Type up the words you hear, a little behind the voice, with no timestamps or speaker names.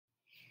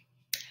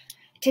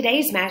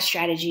Today's math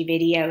strategy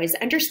video is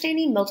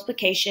understanding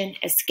multiplication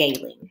as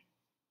scaling.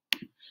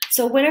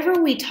 So whenever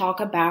we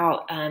talk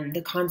about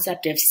the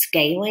concept of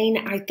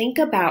scaling, I think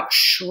about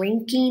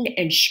shrinking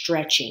and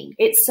stretching.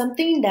 It's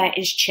something that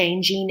is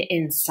changing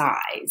in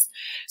size.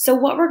 So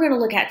what we're going to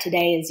look at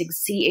today is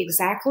see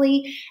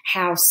exactly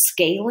how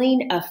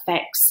scaling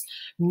affects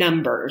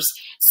numbers.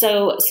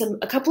 So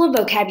a couple of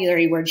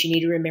vocabulary words you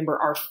need to remember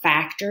are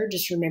factor.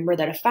 Just remember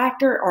that a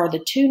factor are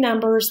the two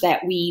numbers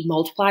that we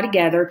multiply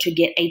together to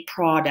get a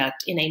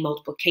product in a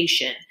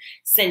multiplication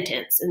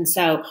sentence. And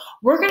so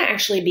we're going to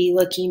actually be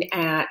looking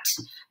at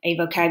a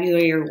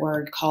vocabulary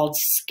word called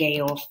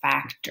scale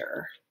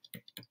factor.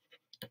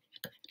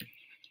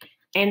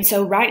 And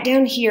so right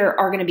down here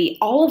are going to be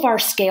all of our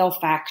scale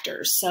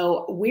factors.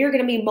 So we're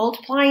going to be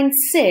multiplying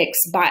 6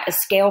 by a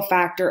scale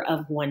factor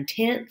of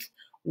 1/10,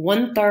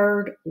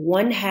 1/3,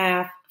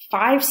 1/2,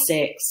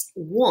 5/6,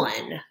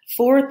 1,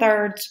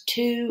 4/3,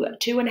 2,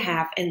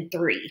 2.5, and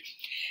 3.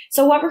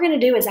 So what we're going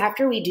to do is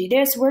after we do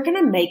this, we're going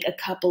to make a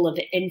couple of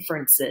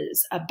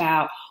inferences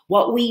about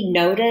what we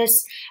notice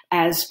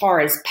as far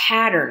as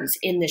patterns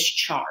in this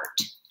chart.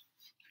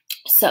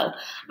 So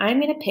I'm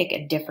going to pick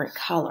a different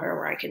color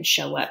where I can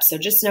show up. So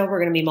just know we're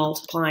going to be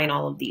multiplying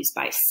all of these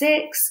by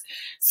 6.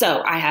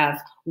 So I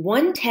have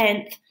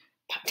 1/10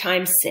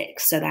 times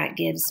 6. So that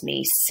gives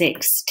me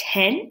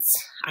 6/10.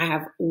 I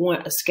have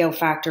a scale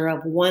factor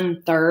of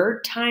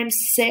 1/3 times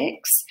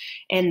 6,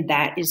 and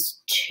that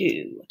is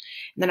 2.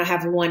 And then I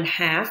have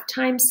 1/2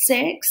 times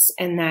 6,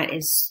 and that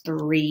is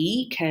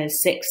 3,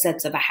 because 6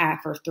 sets of a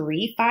half are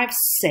 3.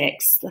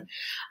 5/6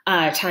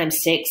 times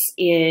 6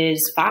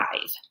 is 5.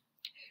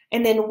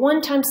 And then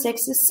 1 times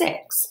 6 is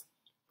 6.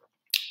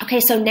 Okay,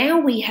 so now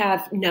we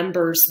have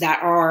numbers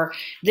that are,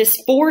 this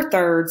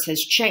 4/3 has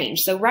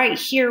changed. So right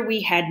here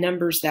we had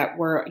numbers that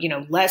were,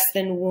 less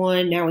than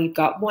 1. Now we've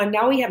got 1.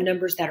 Now we have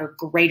numbers that are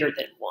greater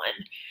than 1.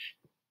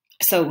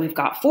 So we've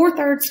got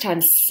 4/3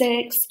 times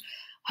 6.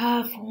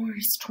 4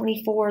 is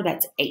 24.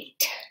 That's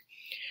 8.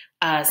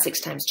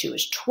 6 times 2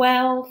 is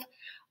 12.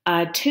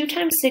 2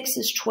 times 6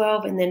 is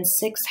 12, and then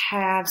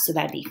 6/2, so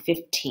that'd be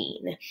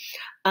 15.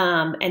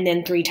 And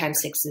then 3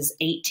 times 6 is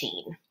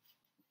 18.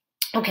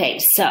 Okay,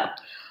 so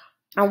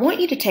I want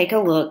you to take a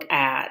look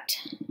at,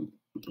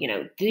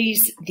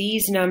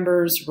 these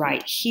numbers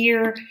right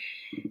here,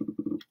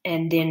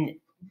 and then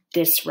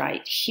this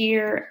right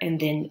here, and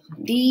then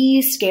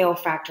these scale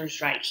factors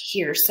right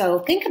here. So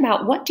think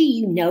about, what do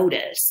you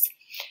notice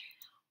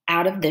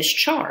out of this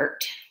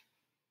chart?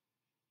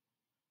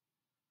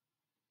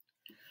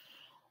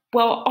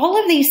 Well, all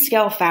of these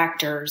scale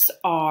factors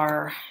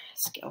are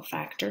scale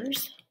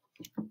factors.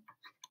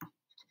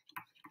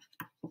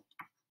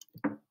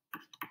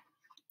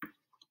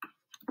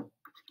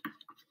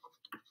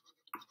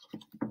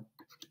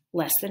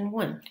 Less than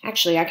 1.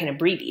 Actually, I can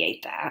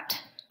abbreviate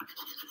that.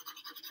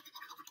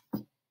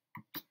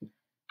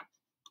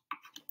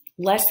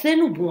 Less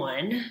than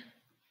 1.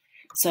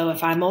 So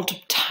if I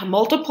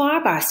multiply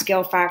by a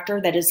scale factor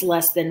that is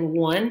less than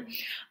 1,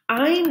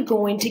 I'm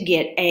going to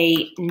get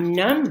a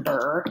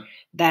number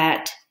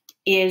that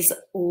is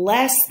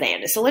less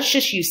than. So let's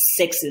just use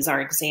 6 as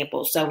our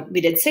example. So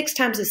we did 6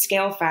 times a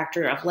scale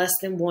factor of less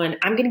than 1.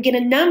 I'm going to get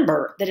a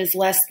number that is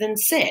less than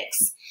 6.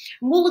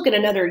 And we'll look at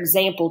another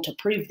example to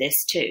prove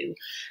this too.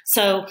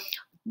 So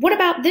what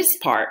about this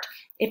part?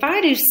 If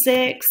I do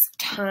 6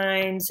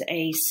 times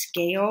a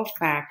scale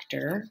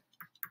factor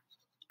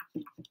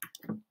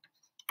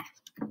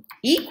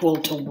equal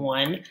to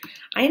 1,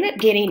 I end up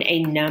getting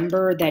a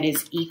number that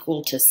is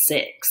equal to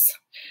 6.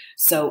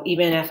 So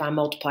even if I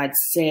multiplied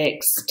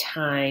 6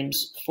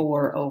 times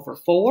 4 over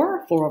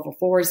 4, 4 over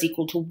 4 is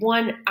equal to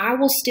 1, I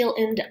will still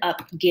end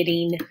up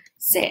getting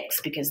 6,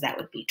 because that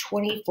would be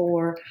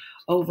 24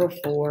 over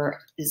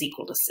 4 is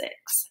equal to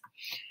 6.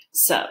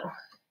 So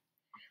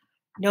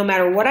no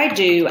matter what I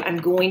do, I'm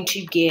going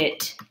to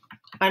get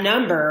a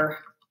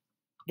number.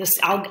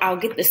 I'll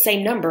get the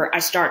same number I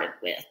started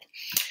with.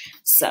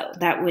 So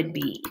that would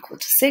be equal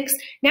to 6.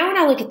 Now when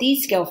I look at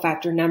these scale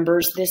factor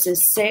numbers, this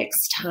is 6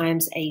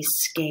 times a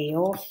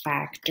scale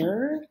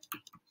factor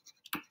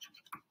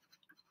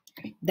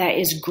that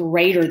is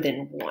greater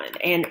than 1.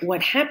 And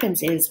what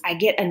happens is I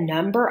get a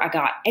number. I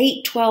got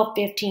 8, 12,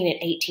 15,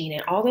 and 18,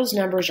 and all those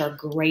numbers are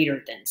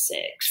greater than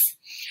 6.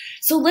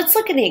 So let's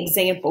look at an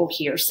example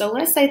here. So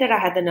let's say that I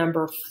had the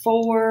number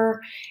 4,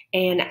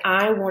 and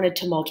I wanted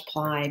to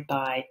multiply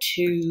by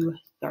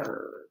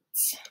 2/3.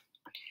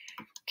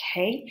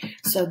 Okay,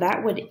 so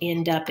that would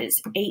end up as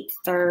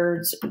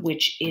 8/3,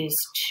 which is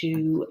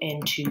 2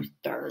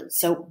 2/3.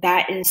 So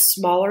that is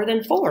smaller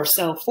than 4.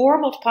 So 4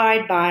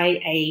 multiplied by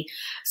a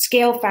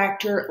scale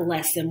factor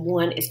less than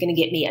 1 is going to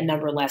get me a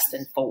number less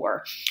than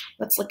 4.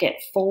 Let's look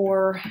at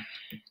 4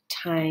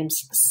 times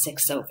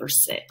 6 over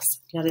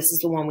 6. Now this is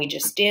the one we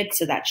just did,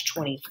 so that's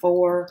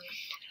 24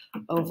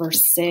 over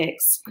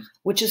 6,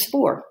 which is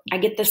 4. I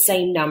get the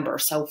same number.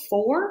 So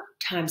 4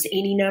 times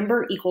any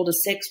number equal to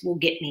 6 will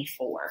get me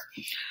 4.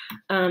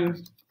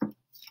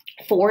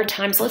 4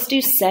 times, let's do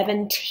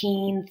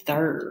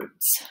 17/3.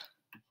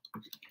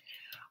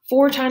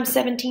 4 times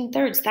 17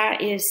 thirds,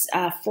 that is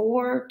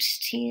 4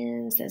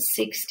 tens, that's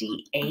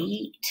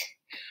 68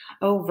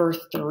 over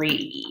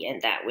 3,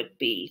 and that would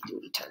be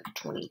 3 times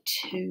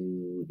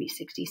 22 would be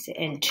 66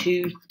 and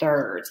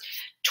 2/3.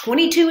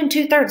 22 and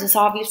 2/3 is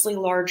obviously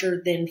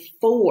larger than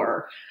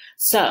 4.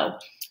 So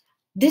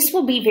this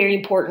will be very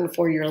important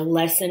for your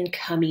lesson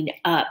coming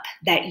up,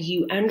 that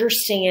you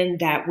understand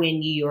that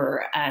when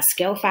your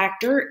scale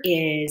factor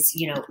is,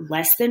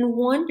 less than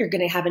 1, you're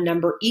going to have a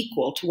number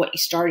equal to what you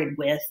started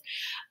with.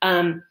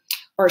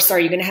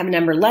 You're going to have a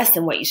number less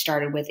than what you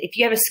started with. If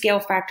you have a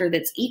scale factor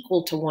that's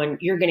equal to 1,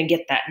 you're going to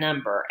get that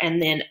number.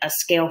 And then a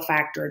scale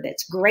factor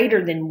that's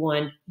greater than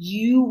 1,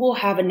 you will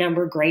have a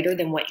number greater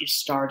than what you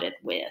started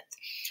with.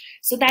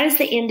 So that is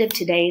the end of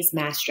today's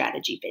math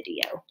strategy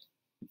video.